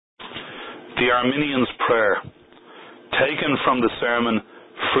The Arminian's Prayer, taken from the sermon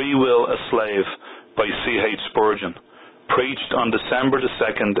Free Will a Slave by C.H. Spurgeon, preached on December the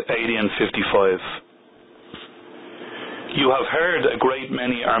 2nd, 1855. You have heard a great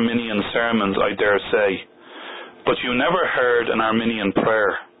many Arminian sermons, I dare say, but you never heard an Arminian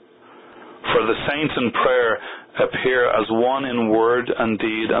prayer. For the saints in prayer appear as one in word and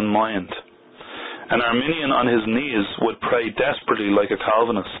deed and mind. An Arminian on his knees would pray desperately like a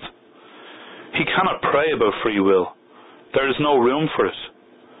Calvinist. He cannot pray about free will. There is no room for it.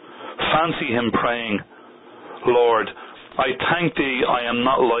 Fancy him praying, Lord, I thank thee I am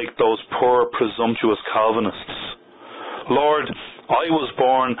not like those poor presumptuous Calvinists. Lord, I was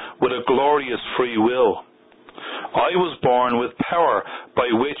born with a glorious free will. I was born with power by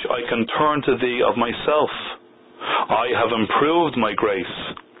which I can turn to thee of myself. I have improved my grace.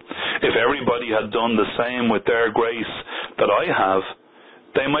 If everybody had done the same with their grace that I have,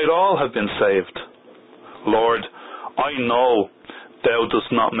 they might all have been saved. Lord, I know thou dost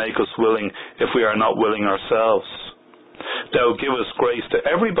not make us willing if we are not willing ourselves. Thou givest grace to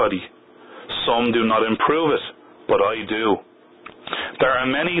everybody. Some do not improve it, but I do. There are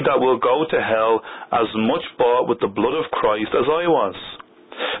many that will go to hell as much bought with the blood of Christ as I was.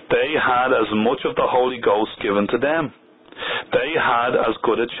 They had as much of the Holy Ghost given to them. They had as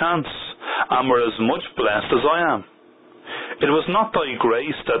good a chance, and were as much blessed as I am. It was not thy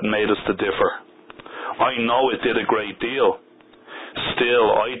grace that made us to differ. I know it did a great deal.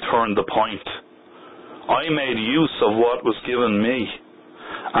 Still, I turned the point. I made use of what was given me,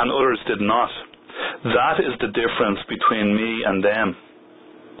 and others did not. That is the difference between me and them.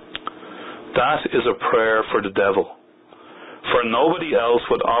 That is a prayer for the devil. For nobody else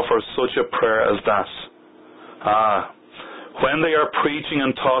would offer such a prayer as that. When they are preaching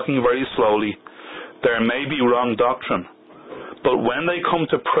and talking very slowly, there may be wrong doctrine. But when they come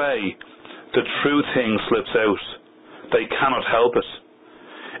to pray, the true thing slips out. They cannot help it.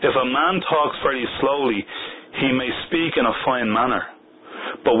 If a man talks very slowly, he may speak in a fine manner.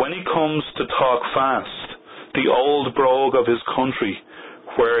 But when he comes to talk fast, the old brogue of his country,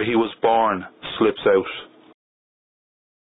 where he was born, slips out.